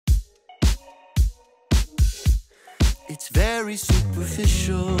It's very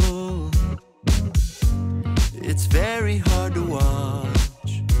superficial. It's very hard to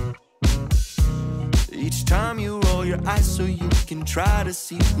watch. Each time you roll your eyes so you can try to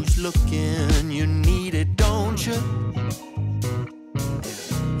see who's looking. You need it, don't you?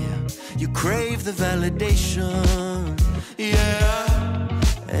 Yeah. You crave the validation. Yeah.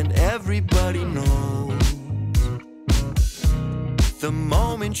 And everybody knows. The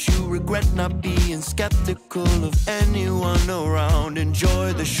moment you regret not being skeptical of anyone around,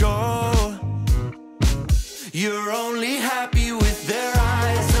 enjoy the show. You're only happy with their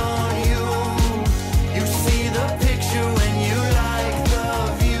eyes on you. You see the picture when you like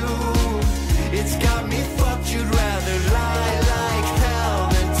the view. It's got me fucked, you'd rather lie like hell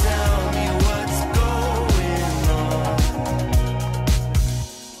than tell me what's going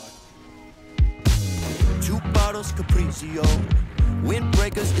on. 2 bottles Caprizio.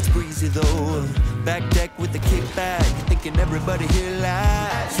 Windbreakers, it's breezy though. Back deck with the kickback, thinking everybody here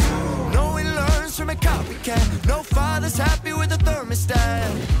laughs. No one learns from a copycat. No father's happy with the thermostat.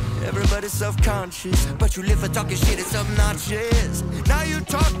 Everybody's self-conscious, but you live for talking shit, it's obnoxious. Now you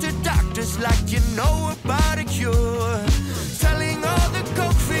talk to doctors like you know about a cure. Telling all the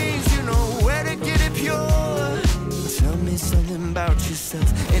coke fiends you know where to get it pure. Tell me something about yourself,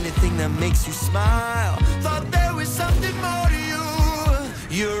 anything that makes you smile. Thought there was something more to you.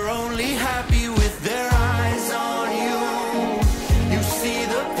 You're only happy with their eyes on you. You see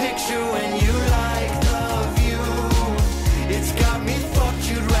the picture when you like the view. It's got me fucked,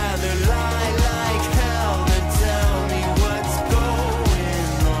 you'd rather lie like hell than tell me what's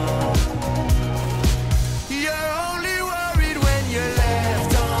going on. You're only worried when you're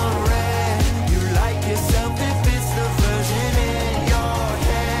left on red. You like yourself if it's the version in your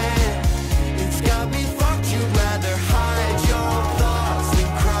head. It's got me fucked, you'd rather hide your thoughts than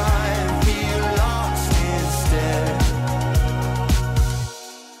cry and feel lost instead.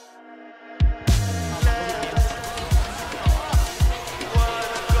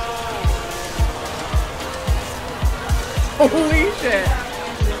 Holy shit.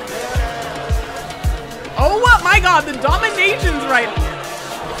 Oh my god, the domination's right.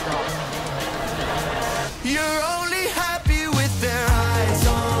 You're only happy with their eyes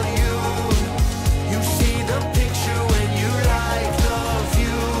on you. You see the picture when you like the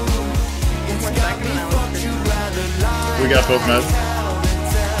view. It's got me fucked, you'd rather lie. We got both meds.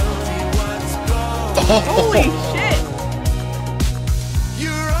 Holy shit.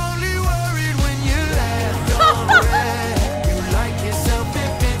 You're only worried when you're left on red. You like yourself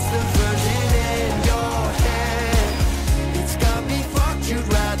if it's the version in your head. It's got me fucked, you'd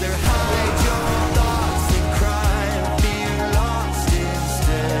rather hide your thoughts than cry and feel lost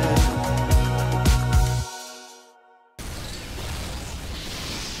instead.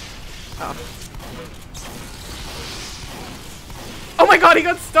 Oh my god, he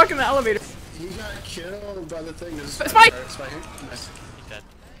got stuck in the elevator. He got killed by the thing. Spike! Nice. Dead.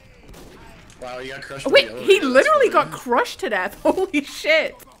 Wow, he got crushed. Wait, by the he elevator. literally That's got crushed to death. Holy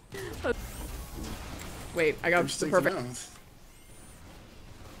shit. Wait, I got the Interesting to perfect. know.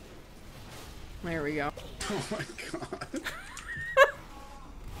 There we go. Oh my god.